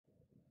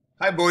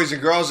Hi boys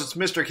and girls, it's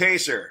Mr.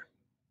 Kaser.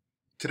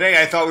 Today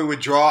I thought we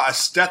would draw a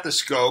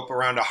stethoscope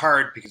around a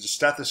heart because a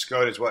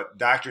stethoscope is what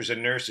doctors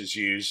and nurses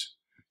use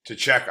to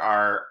check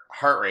our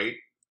heart rate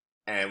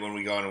and when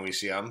we go in and we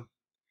see them.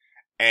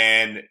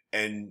 And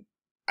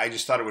I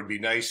just thought it would be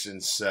nice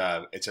since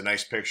it's a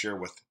nice picture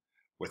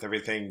with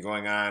everything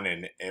going on,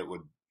 and it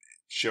would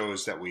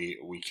shows that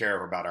we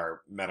care about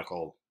our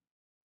medical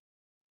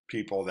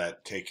people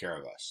that take care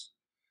of us.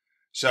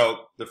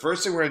 So the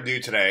first thing we're going to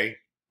do today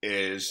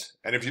is,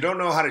 and if you don't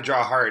know how to draw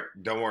a heart,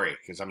 don't worry,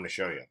 because I'm going to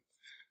show you.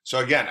 So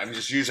again, I'm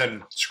just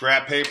using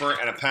scrap paper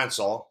and a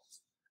pencil,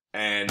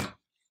 and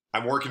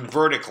I'm working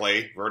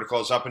vertically. Vertical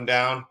is up and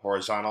down,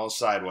 horizontal is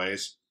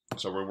sideways.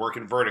 So we're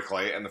working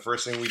vertically, and the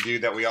first thing we do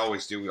that we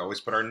always do, we always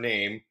put our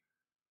name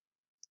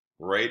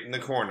right in the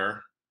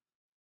corner.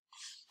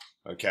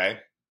 Okay?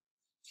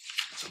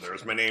 So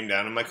there's my name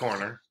down in my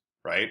corner,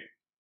 right?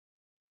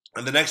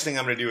 And the next thing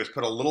I'm going to do is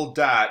put a little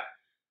dot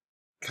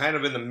kind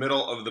of in the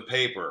middle of the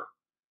paper.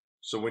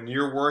 So when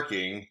you're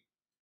working,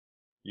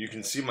 you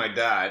can see my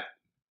dot,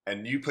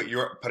 and you put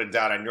a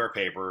dot on your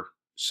paper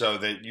so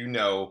that you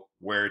know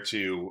where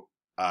to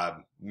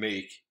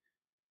make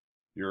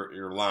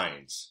your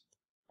lines.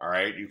 All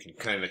right, you can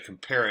kind of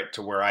compare it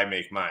to where I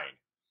make mine.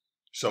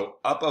 So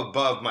up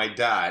above my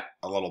dot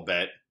a little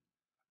bit,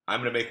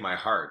 I'm going to make my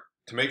heart.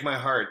 To make my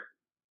heart,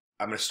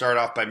 I'm going to start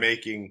off by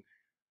making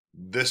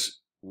this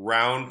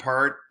round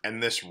part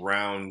and this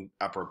round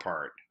upper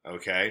part,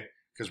 okay?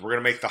 Because we're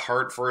going to make the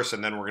heart first,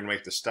 and then we're going to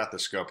make the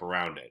stethoscope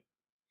around it.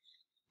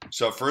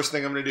 So first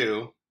thing I'm going to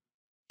do,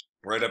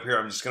 right up here,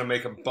 I'm just going to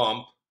make a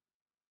bump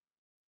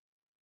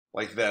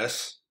like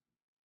this,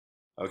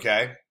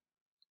 okay?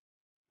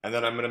 And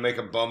then I'm going to make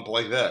a bump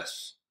like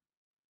this.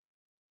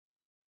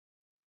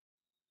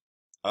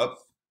 Up,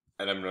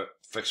 and I'm going to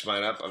fix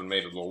mine up. I've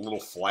made it a little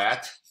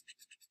flat.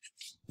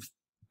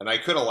 And I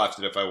could have left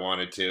it if I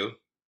wanted to.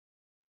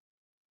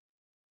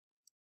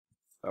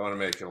 I want to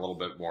make it a little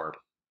bit more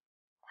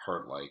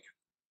heart-like,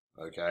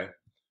 okay?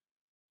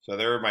 So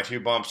there are my two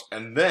bumps.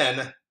 And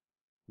then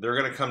they're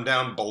going to come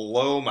down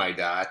below my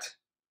dot,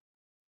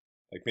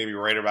 like maybe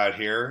right about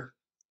here.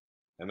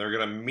 And they're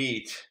going to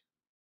meet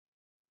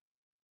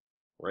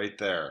right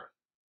there.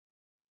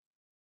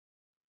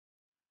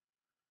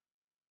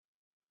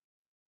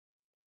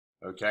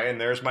 Okay, and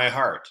there's my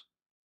heart.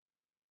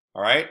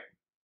 All right?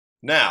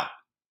 Now,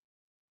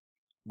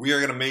 we are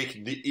going to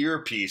make the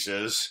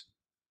earpieces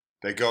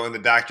that go in the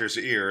doctor's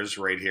ears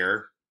right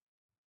here.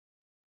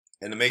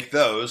 And to make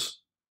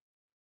those,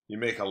 you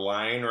make a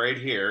line right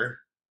here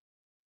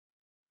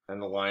and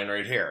the line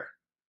right here.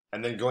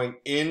 And then going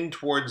in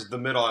towards the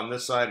middle on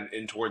this side and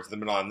in towards the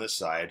middle on this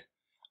side,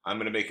 I'm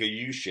going to make a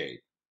U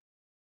shape.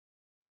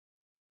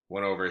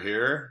 One over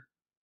here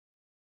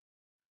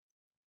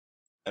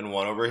and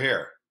one over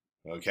here.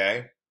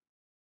 Okay?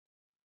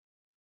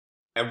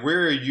 And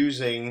we're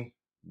using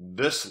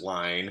this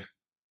line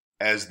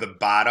as the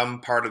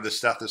bottom part of the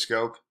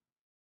stethoscope.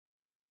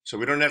 So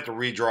we don't have to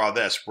redraw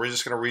this. We're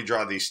just going to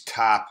redraw these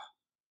top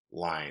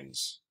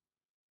lines.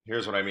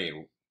 Here's what I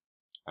mean.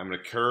 I'm going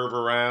to curve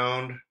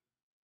around,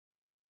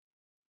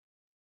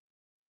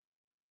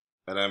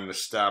 and I'm going to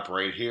stop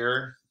right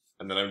here,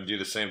 and then I'm going to do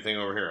the same thing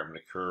over here. I'm going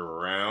to curve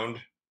around,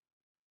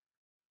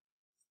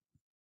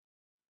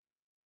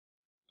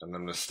 and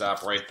I'm going to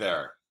stop right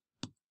there.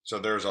 So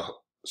there's a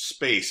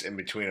space in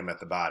between them at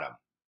the bottom.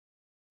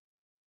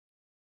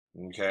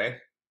 Okay?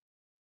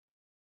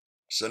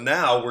 So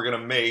now we're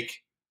going to make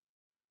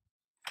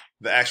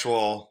the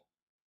actual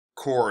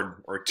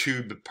cord or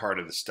tube part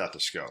of the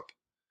stethoscope.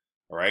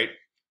 All right?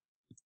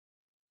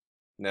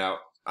 Now,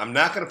 I'm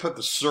not going to put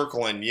the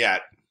circle in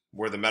yet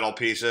where the metal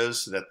piece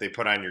is that they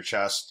put on your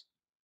chest,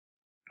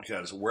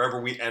 because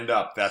wherever we end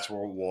up, that's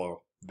where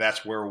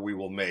we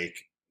will make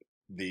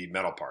the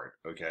metal part,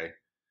 okay?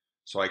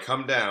 So I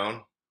come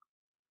down,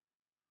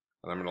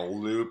 and I'm going to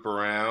loop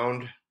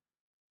around,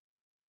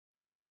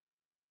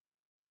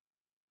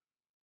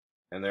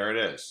 and there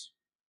it is,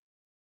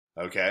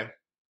 okay?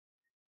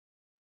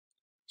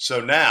 So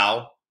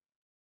now,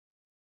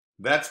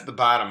 that's the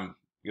bottom,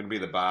 going to be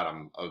the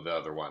bottom of the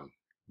other one.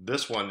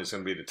 This one is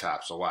going to be the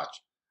top, so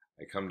watch.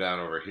 I come down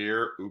over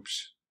here,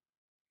 oops,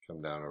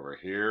 come down over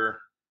here.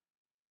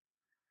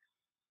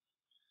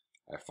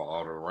 I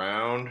follow it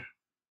around.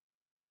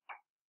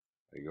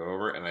 I go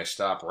over and I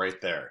stop right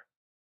there.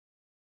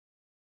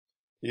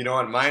 You know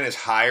what? Mine is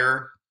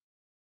higher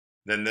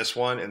than this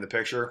one in the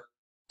picture.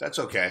 That's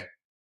okay.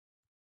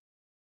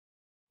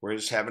 We're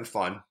just having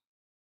fun.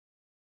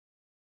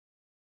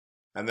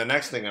 And the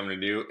next thing I'm going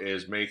to do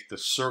is make the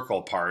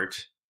circle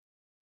part.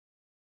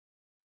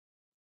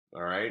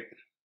 All right.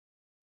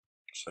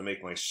 So I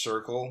make my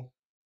circle.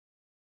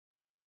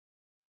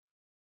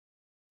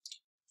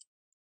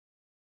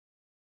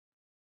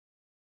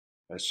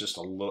 It's just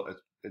a little,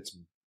 it's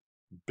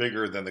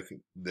bigger than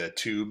the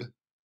tube. And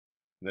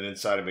then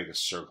inside I make a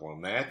circle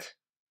in that.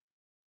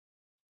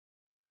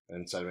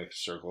 And inside I make a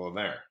circle in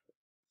there.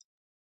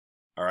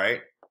 All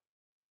right.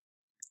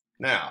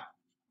 Now,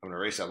 I'm going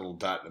to erase that little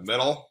dot in the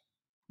middle.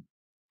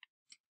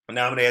 And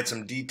now I'm going to add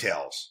some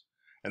details.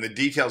 And the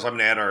details I'm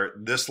going to add are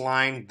this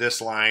line,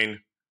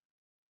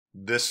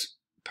 this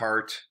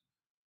part,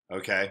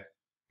 okay?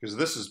 Because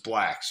this is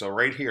black. So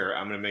right here,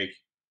 I'm going to make,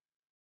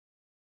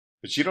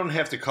 but you don't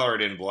have to color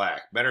it in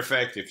black. Matter of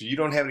fact, if you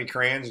don't have any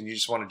crayons and you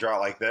just want to draw it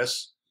like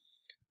this,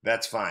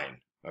 that's fine,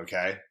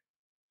 okay?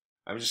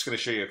 I'm just going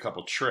to show you a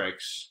couple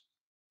tricks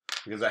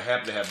because I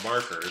happen to have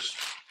markers,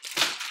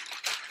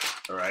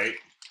 all right?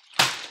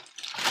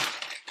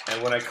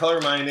 And when I color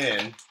mine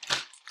in,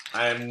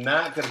 I am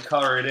not going to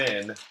color it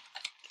in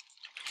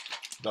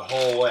the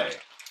whole way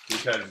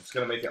because it's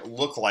going to make it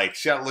look like,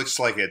 see how it looks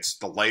like it's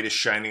the light is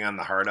shining on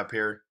the heart up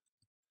here?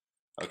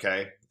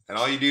 Okay? And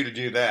all you do to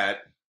do that,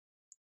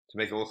 to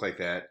make it look like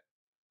that,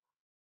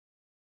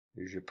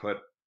 is you put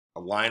a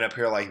line up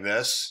here like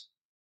this,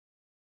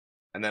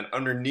 and then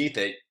underneath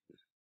it,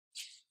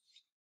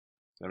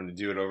 I'm going to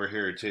do it over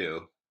here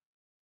too.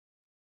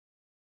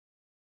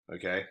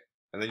 Okay?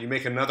 And then you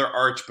make another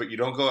arch, but you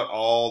don't go it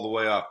all the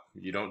way up.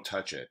 You don't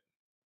touch it.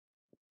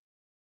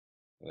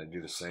 And then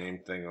do the same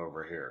thing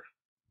over here.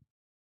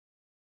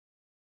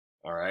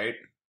 All right?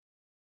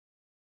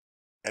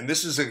 And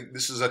this is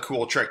a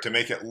cool trick to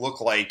make it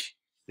look like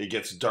it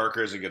gets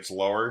darker as it gets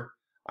lower.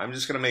 I'm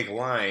just going to make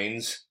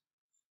lines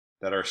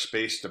that are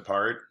spaced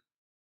apart.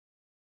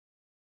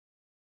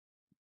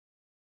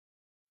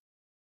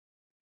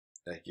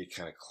 That get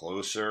kind of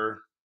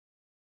closer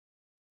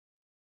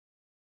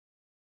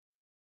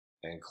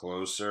and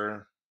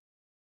closer.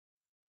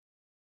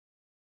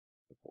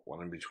 Put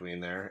one in between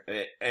there.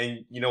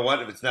 And you know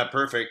what? If it's not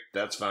perfect,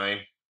 that's fine.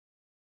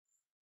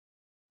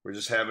 We're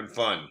just having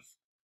fun.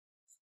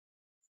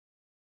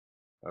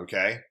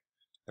 Okay?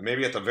 And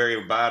maybe at the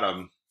very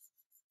bottom,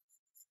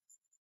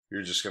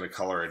 you're just going to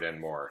color it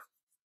in more.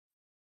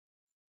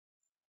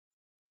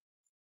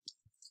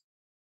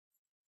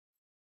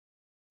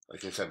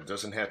 Like I said, it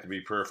doesn't have to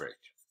be perfect.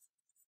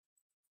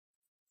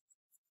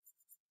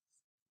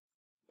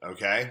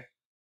 Okay?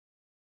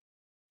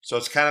 So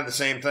it's kind of the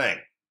same thing.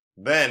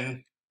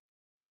 Then,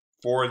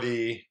 for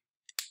the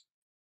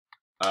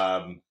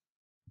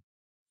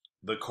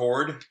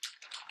cord,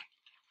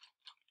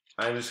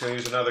 I'm just going to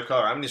use another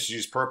color. I'm just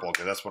use purple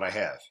because that's what I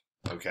have.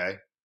 Okay?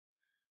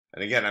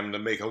 And again, I'm going to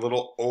make a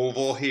little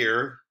oval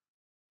here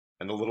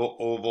and a little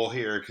oval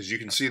here because you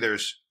can see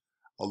there's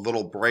a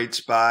little bright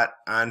spot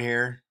on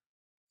here.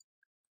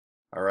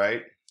 All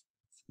right?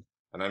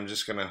 And I'm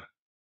just going to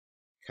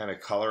kind of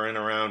color in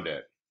around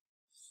it.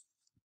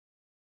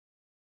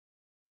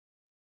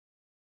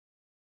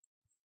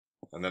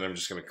 And then I'm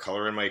just going to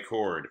color in my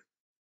cord.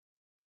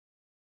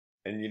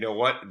 And you know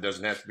what? It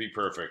doesn't have to be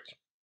perfect.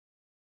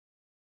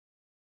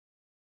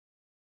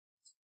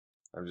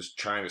 I'm just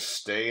trying to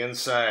stay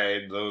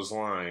inside those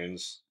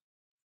lines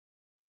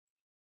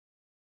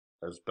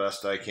as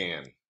best I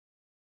can.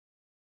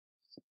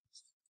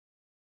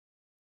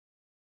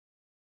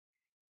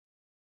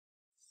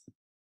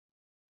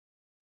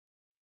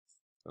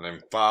 And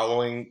I'm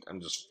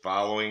just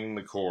following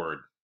the cord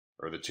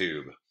or the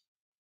tube.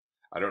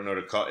 I don't know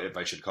if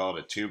I should call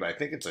it a tube. I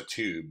think it's a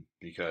tube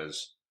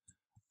because,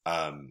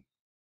 and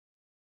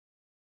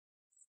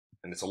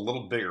it's a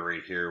little bigger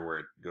right here where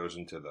it goes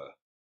into the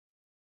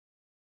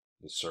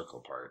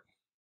circle part.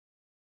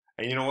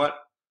 And you know what?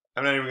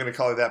 I'm not even going to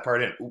color that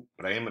part in. Ooh,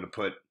 but I am going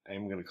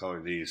to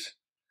color these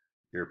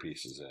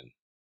earpieces in.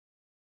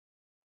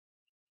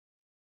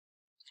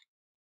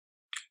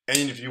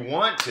 And if you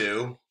want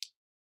to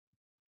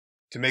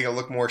make it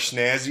look more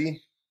snazzy,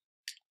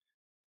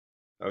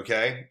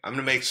 okay, I'm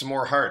going to make some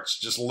more hearts,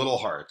 just little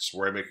hearts,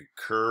 where I make a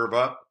curve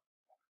up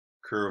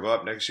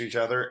next to each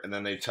other, and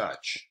then they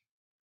touch.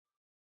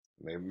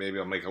 Maybe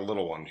I'll make a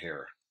little one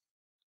here.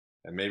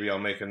 And maybe I'll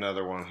make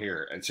another one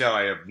here. And see how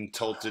I have them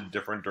tilted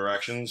different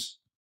directions?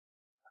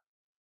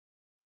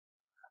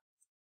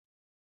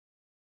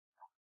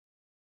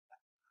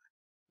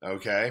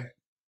 Okay.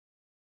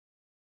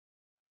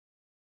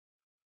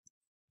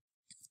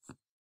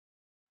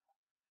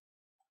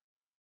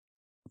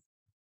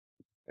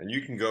 And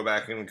you can go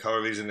back and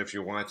color these in if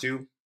you want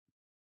to.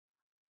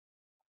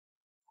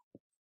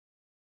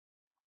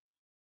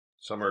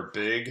 Some are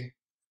big,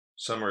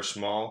 some are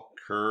small.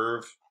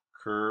 Curve,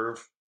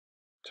 curve,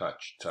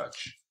 touch,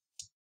 touch.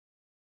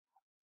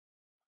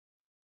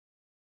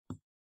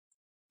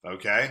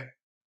 Okay.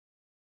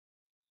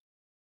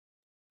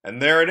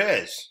 And there it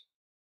is.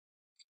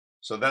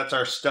 So that's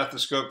our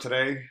stethoscope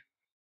today,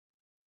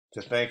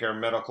 to thank our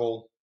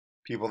medical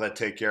people that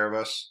take care of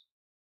us.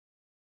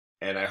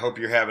 And I hope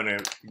you're having a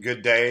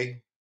good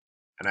day.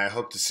 And I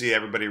hope to see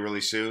everybody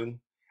really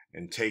soon.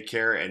 And take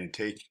care and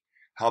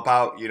help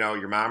out,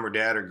 your mom or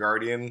dad or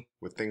guardian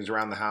with things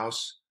around the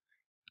house.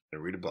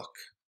 And read a book.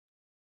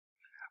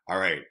 All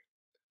right.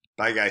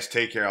 Bye, guys.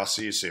 Take care. I'll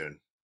see you soon.